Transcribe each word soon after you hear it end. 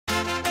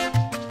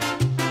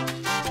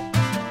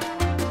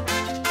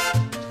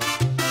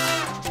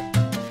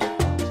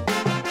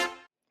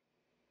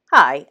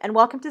Hi, and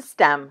welcome to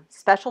STEM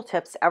Special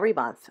Tips Every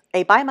Month,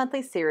 a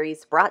bi-monthly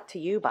series brought to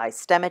you by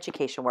STEM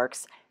Education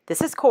Works. This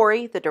is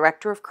Corey, the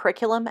Director of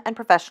Curriculum and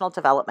Professional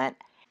Development.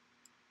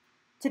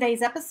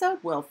 Today's episode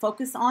will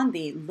focus on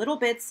the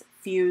littleBits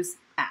Fuse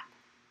app.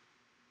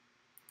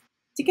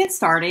 To get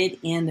started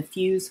in the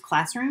Fuse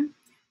classroom,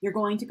 you're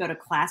going to go to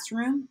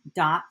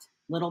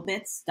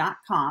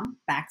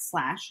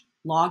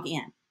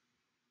classroom.littlebits.com/login.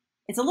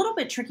 It's a little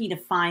bit tricky to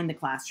find the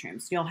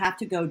classroom, so you'll have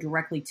to go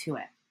directly to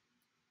it.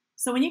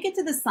 So when you get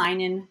to the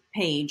sign-in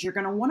page, you're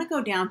going to want to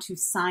go down to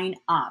sign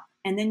up,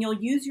 and then you'll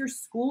use your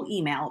school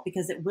email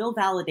because it will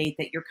validate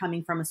that you're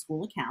coming from a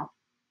school account,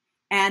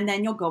 and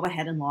then you'll go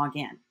ahead and log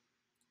in.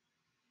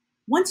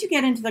 Once you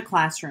get into the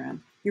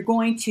classroom, you're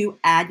going to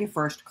add your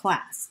first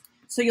class.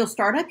 So you'll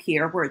start up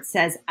here where it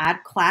says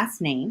add class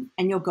name,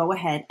 and you'll go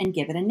ahead and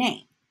give it a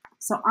name.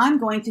 So I'm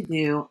going to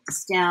do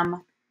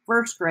STEM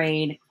first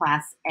grade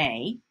class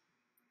A.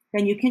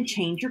 Then you can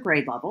change your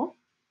grade level,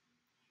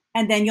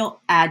 and then you'll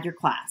add your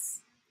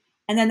class.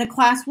 And then the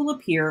class will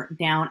appear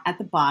down at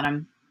the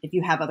bottom if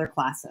you have other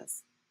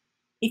classes.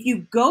 If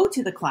you go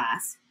to the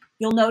class,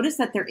 you'll notice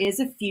that there is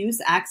a Fuse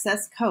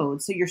access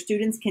code, so your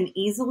students can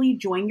easily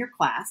join your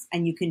class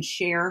and you can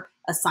share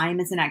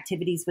assignments and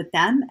activities with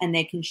them, and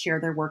they can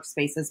share their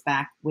workspaces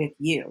back with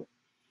you.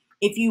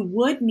 If you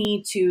would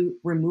need to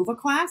remove a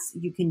class,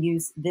 you can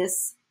use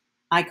this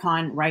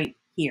icon right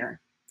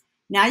here.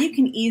 Now you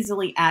can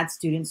easily add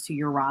students to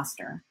your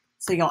roster.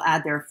 So you'll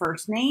add their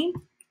first name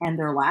and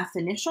their last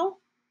initial,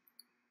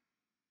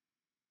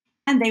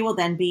 and they will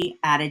then be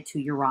added to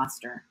your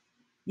roster.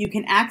 You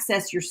can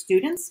access your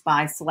students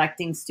by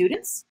selecting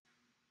students,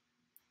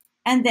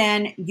 and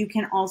then you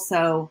can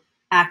also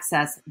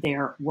access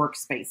their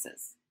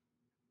workspaces.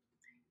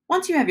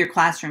 Once you have your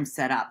classroom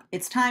set up,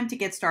 it's time to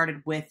get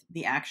started with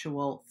the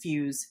actual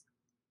Fuse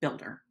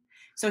builder.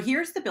 So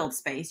here's the build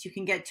space. You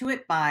can get to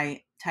it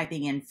by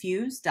typing in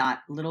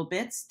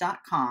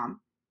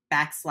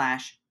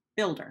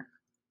fuse.littlebits.com/builder.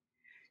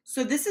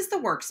 So this is the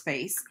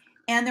workspace,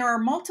 and there are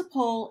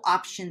multiple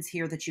options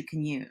here that you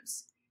can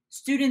use.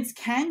 Students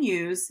can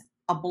use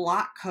a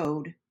block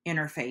code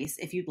interface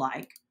if you'd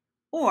like,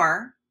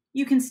 or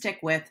you can stick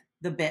with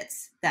the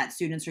bits that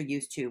students are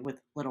used to with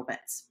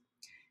littleBits.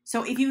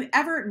 So if you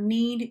ever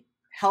need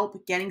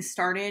help getting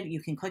started,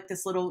 you can click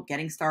this little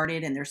getting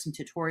started, and there's some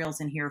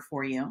tutorials in here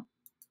for you.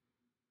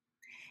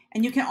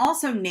 And you can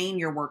also name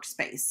your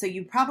workspace. So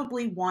you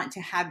probably want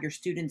to have your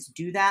students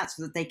do that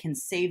so that they can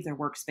save their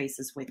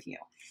workspaces with you.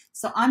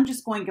 So I'm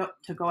just going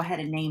to go ahead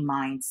and name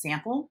mine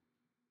sample,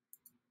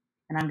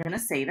 and I'm going to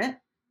save it.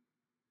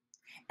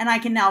 And I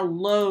can now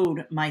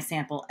load my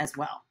sample as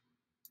well.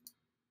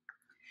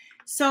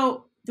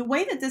 So the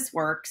way that this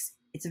works,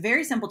 it's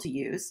very simple to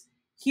use.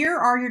 Here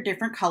are your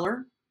different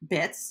color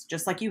bits,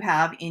 just like you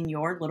have in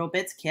your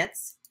littleBits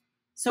kits.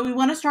 So we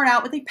want to start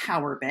out with a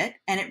power bit,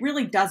 and it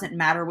really doesn't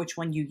matter which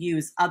one you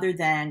use other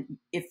than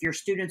if your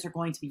students are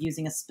going to be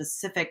using a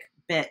specific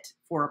bit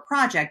for a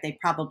project, they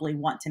probably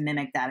want to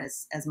mimic that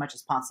as much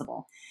as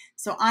possible.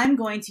 So I'm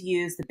going to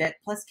use the bit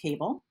plus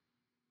cable,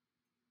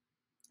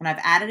 and I've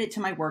added it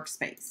to my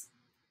workspace.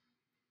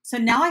 So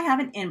now I have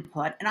an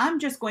input, and I'm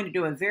just going to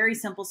do a very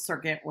simple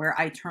circuit where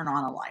I turn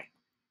on a light.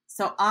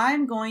 So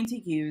I'm going to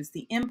use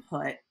the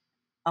input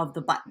of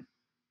the button.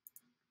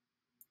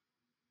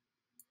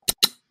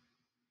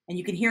 And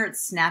you can hear it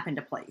snap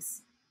into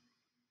place.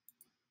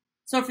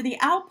 So for the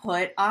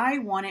output, I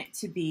want it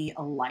to be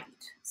a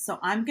light. So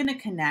I'm going to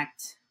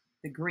connect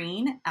the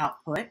green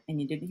output,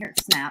 and you didn't hear it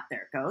snap.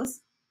 There it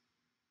goes.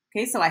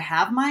 Okay, so I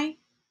have my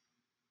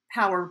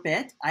power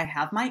bit, I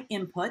have my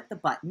input, the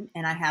button,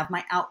 and I have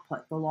my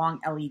output, the long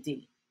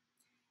LED.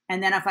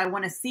 And then if I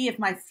want to see if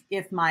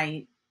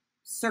my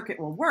circuit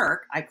will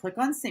work, I click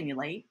on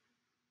simulate,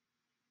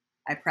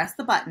 I press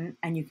the button,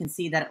 and you can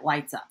see that it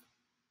lights up.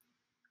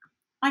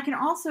 I can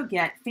also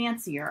get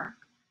fancier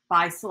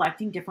by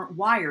selecting different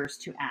wires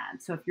to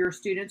add. So if your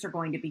students are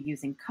going to be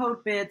using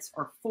code bits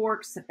or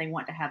forks, if they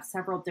want to have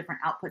several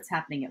different outputs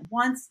happening at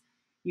once,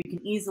 you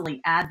can easily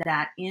add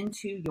that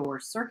into your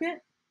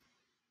circuit.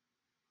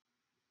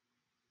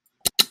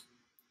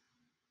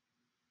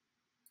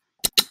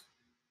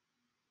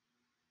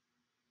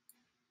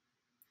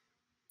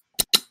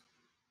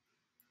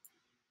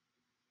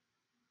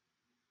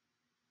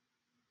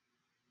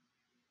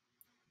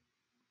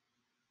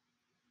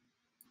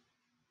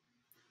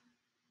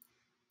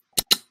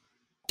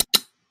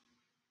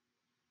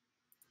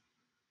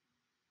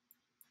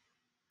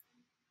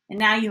 And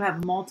now you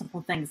have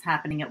multiple things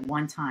happening at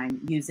one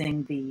time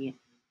using the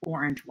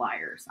orange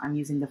wires. I'm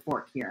using the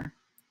fork here,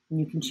 and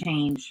you can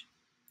change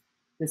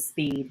the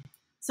speed.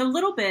 So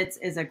littleBits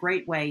is a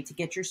great way to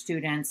get your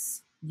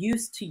students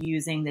used to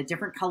using the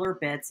different color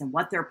bits and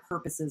what their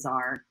purposes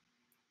are,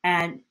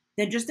 and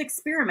then just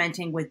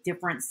experimenting with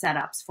different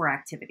setups for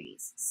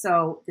activities.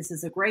 So this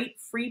is a great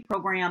free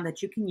program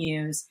that you can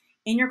use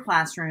in your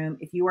classroom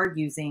if you are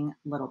using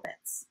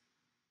littleBits.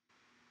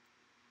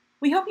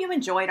 We hope you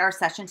enjoyed our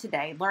session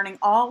today, learning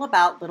all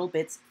about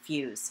littleBits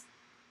Fuse.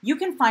 You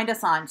can find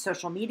us on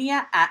social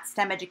media at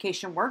STEM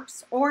Education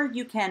Works, or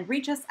you can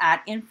reach us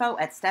at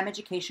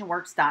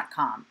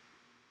info@stemeducationworks.com.